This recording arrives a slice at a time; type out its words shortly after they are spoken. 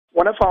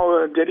One of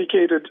our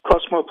dedicated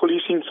Crossmoor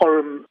Policing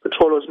Forum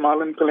patrollers,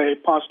 Marlin Pillay,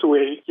 passed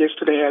away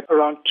yesterday at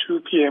around 2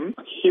 p.m.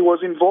 He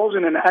was involved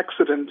in an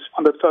accident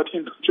on the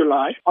 13th of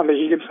July on the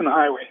Higginson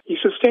Highway. He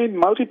sustained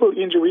multiple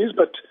injuries,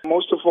 but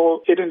most of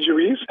all head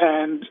injuries,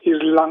 and his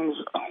lungs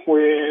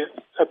were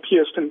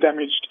pierced and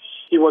damaged.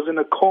 He was in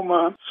a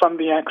coma from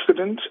the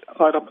accident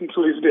right up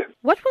until his death.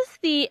 What was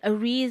the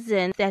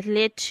reason that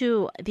led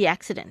to the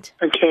accident?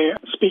 Okay,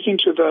 speaking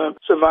to the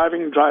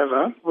surviving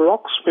driver,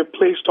 rocks were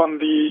placed on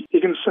the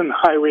Higginson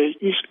Highway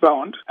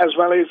eastbound, as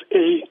well as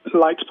a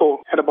light pole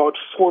at about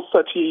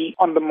 4:30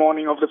 on the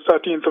morning of the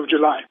 13th of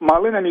July.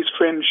 Marlin and his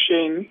friend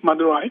Shane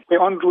Madurai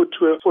were en route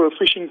for a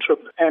fishing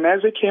trip, and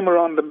as they came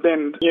around the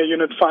bend near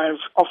Unit 5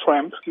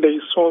 off-ramp, they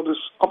saw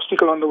this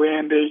obstacle on the way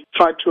and they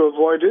tried to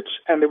avoid it,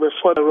 and there were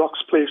further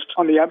rocks placed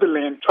on the other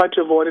lane, tried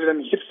to avoid it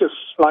and hit this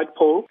light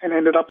pole and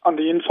ended up on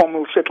the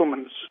informal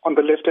settlements on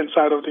the left-hand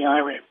side of the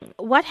highway.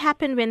 What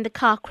happened when the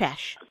car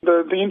crashed?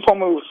 The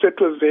informal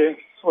settlers there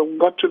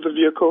got to the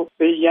vehicle.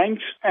 They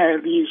yanked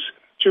these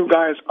two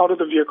guys out of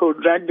the vehicle,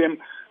 dragged them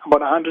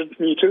about 100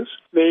 meters.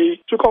 They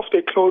took off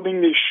their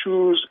clothing, their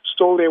shoes,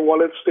 stole their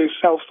wallets, their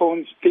cell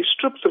phones. They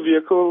stripped the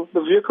vehicle.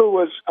 The vehicle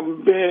was a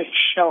bare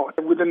shell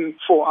within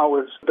 4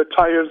 hours. The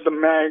tires, the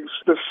mags,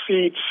 the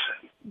seats.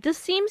 This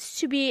seems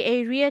to be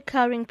a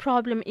reoccurring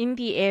problem in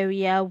the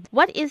area.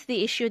 What is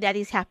the issue that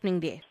is happening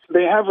there?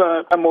 They have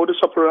a modus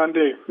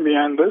operandi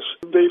behind this.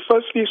 They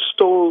firstly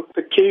stole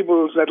the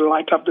cables that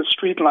light up the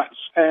street lights,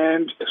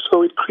 and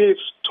so it creates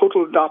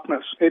total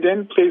darkness. They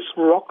then place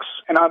rocks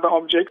and other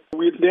objects.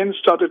 We then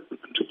started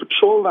to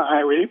patrol the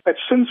highway, but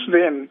since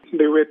then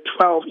there were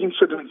 12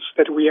 incidents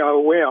that we are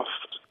aware of.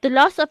 The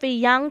loss of a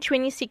young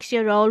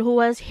 26-year-old who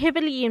was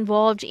heavily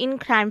involved in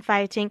crime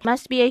fighting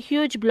must be a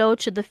huge blow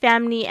to the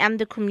family and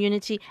the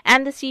community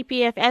and the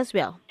CPF as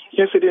well.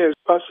 Yes, it is.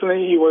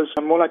 Personally, he was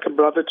more like a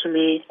brother to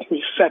me.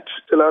 We sat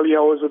till early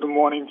hours of the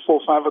morning,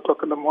 4, 5 o'clock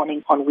in the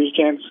morning on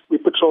weekends. We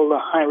patrolled the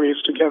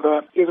highways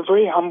together. He's a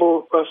very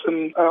humble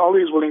person,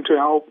 always willing to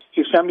help.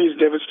 His family is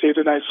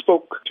devastated. I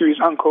spoke to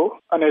his uncle,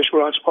 Anesh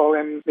Rajpal,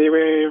 and they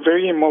were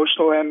very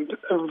emotional and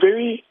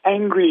very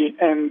angry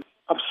and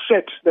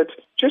upset that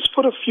just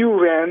for a few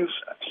rands,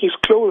 his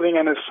clothing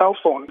and his cell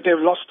phone, they've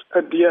lost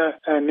a dear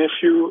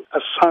nephew, a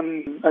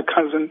son, a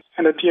cousin,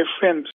 and a dear friend.